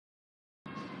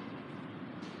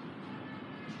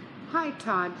Hi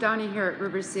Todd, Donnie here at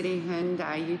River City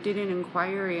Hyundai. You did an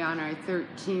inquiry on our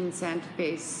 13 Santa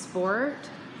Fe Sport.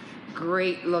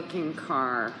 Great looking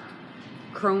car.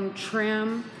 Chrome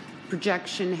trim,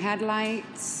 projection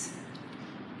headlights,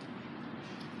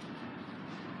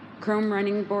 chrome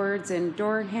running boards and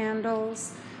door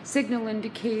handles, signal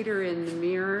indicator in the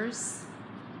mirrors.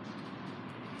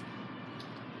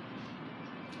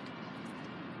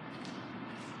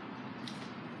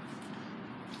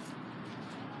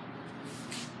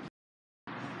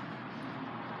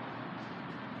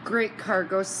 Great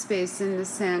cargo space in the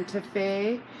Santa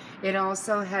Fe. It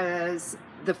also has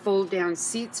the fold-down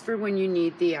seats for when you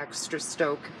need the extra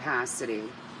stow capacity.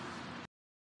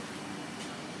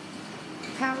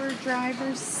 Power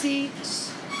driver's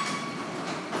seat.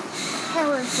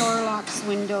 Power door locks,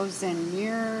 windows and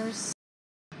mirrors.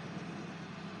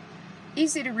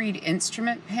 Easy to read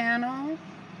instrument panel.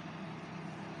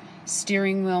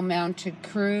 Steering wheel mounted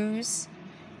cruise.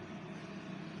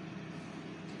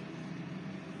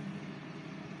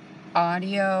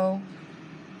 Audio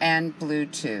and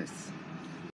Bluetooth.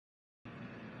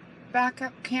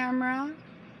 Backup camera,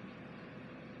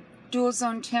 dual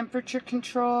zone temperature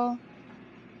control,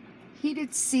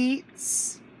 heated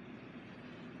seats,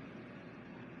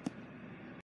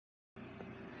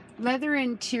 leather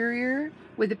interior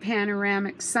with a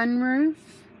panoramic sunroof.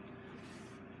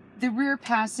 The rear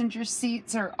passenger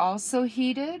seats are also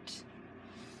heated.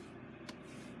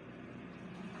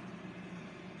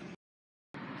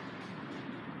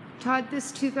 Todd,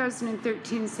 this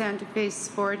 2013 Santa Fe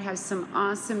Sport has some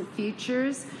awesome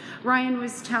features. Ryan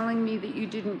was telling me that you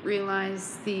didn't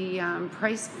realize the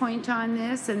price point on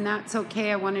this, and that's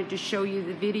okay. I wanted to show you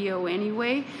the video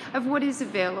anyway of what is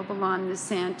available on the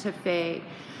Santa Fe.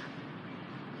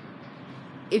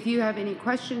 If you have any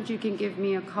questions, you can give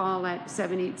me a call at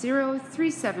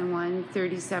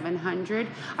 780-371-3700.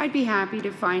 I'd be happy to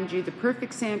find you the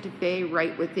perfect Santa Fe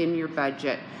right within your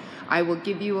budget. I will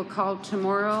give you a call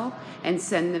tomorrow and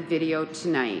send the video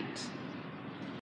tonight.